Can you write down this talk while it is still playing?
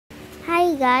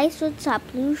Hi guys, what's up?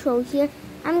 Lucio here.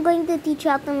 I'm going to teach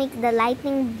you how to make the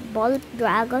lightning bolt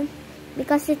dragon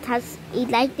because it has a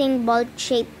lightning bolt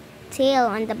shaped tail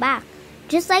on the back.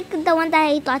 Just like the one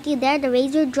that I taught you there, the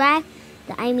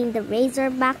the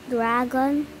razorback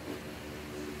dragon.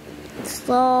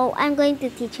 So I'm going to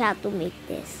teach you how to make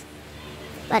this.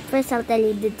 But first I'll tell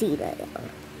you the detail.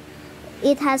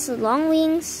 It has long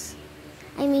wings.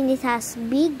 It has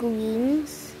big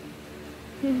wings.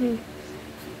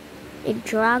 A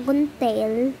dragon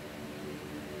tail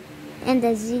and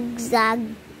a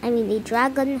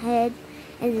dragon head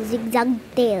and a zigzag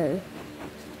tail.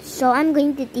 So I'm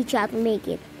going to teach you how to make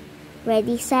it.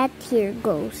 Ready, set, here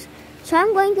goes. So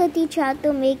I'm going to teach you how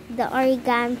to make the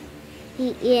origami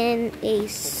in a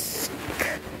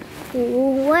square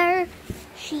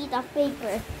sheet of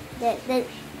paper. The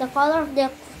color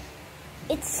of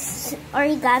it's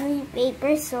origami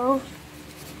paper, so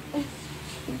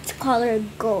it's colored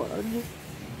gold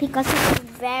because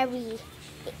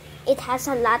it has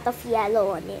a lot of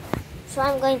yellow on it. So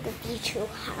I'm going to teach you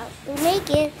how to make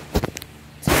it.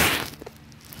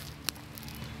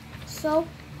 So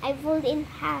I fold in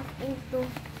half into,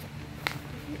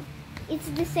 it's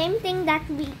the same thing that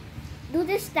we do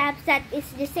the steps, that is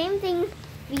the same thing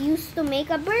we used to make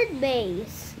a bird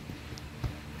base.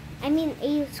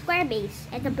 A square base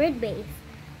and a bird base.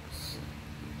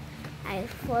 I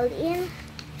fold in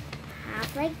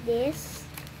half like this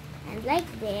and like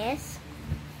this,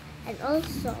 and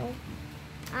also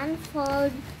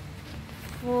unfold,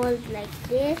 fold like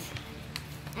this,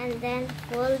 and then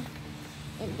fold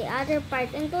in the other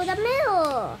part into the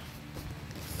middle.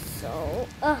 So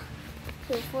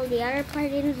to fold the other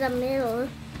part in the middle,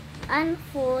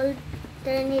 unfold,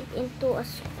 turn it into a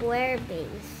square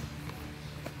base.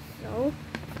 So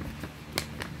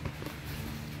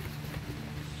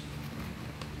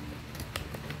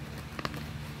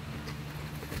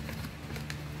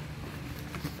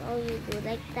you do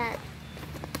like that.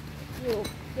 You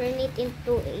turn it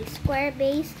into a square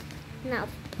base. Now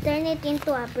turn it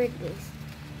into a bird base.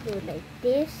 Do like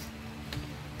this.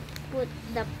 Put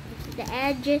the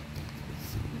edge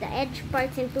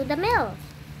parts into the middle.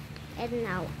 And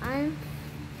now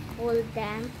unfold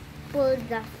them. Pull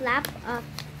the flap up.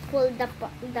 Pull the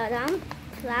down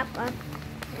flap up.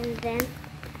 And then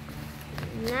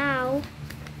now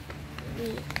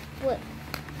we put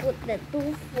the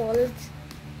two folds.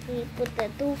 We put the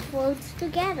two folds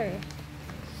together.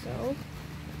 So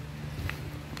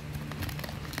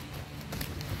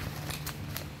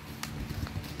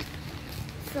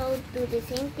do the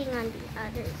same thing on the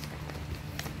other side.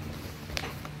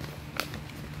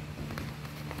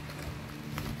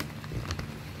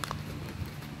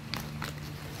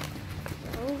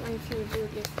 So once you do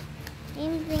this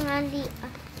same thing on the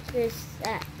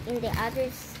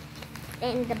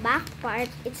in the back part,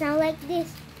 it's not like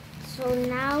this. So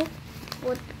now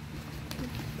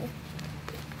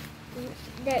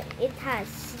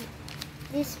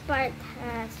this part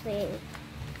has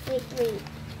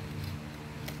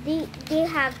they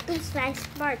have two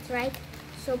sliced parts, right?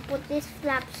 So put these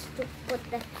flaps to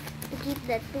keep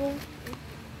the two,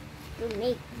 to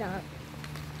make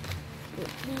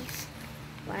these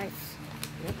parts.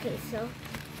 Okay, so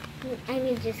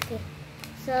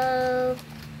so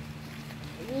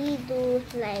we do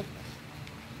like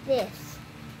this.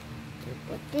 We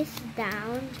put this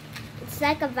down. It's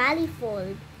like a valley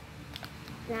fold.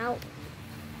 Now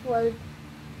fold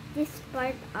this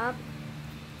part up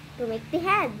to make the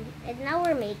head, and now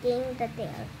we're making the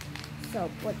tail. So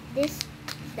put this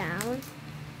down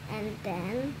and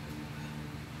then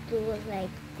do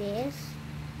like this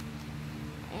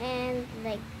and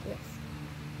like this.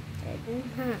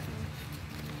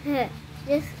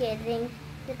 Just kidding.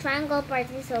 The triangle part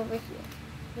is over here.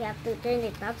 You have to turn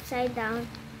it upside down,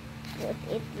 put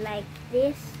it like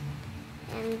this,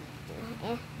 and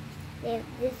lift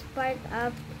this part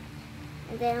up,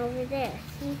 and then over there.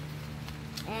 See?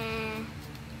 And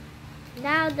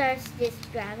now there's this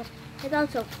dragon. It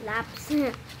also flaps.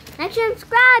 Like and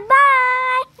subscribe.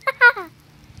 Bye!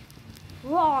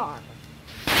 Roar!